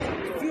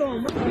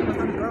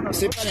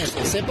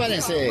Sepárense,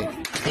 sepárense,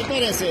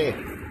 sepárense.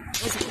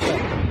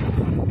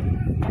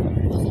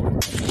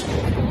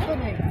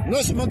 No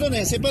se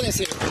montones,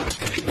 sepárense.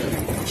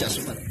 Ya,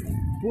 su madre.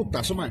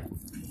 Puta, su madre.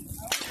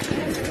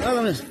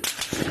 Hágame.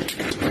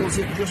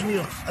 Dios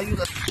mío,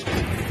 ayuda.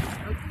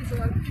 Al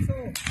piso, al piso.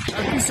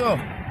 Al piso.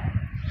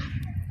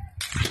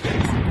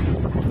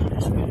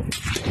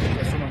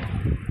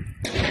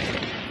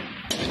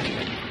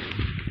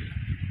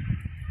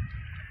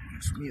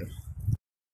 Dios mío.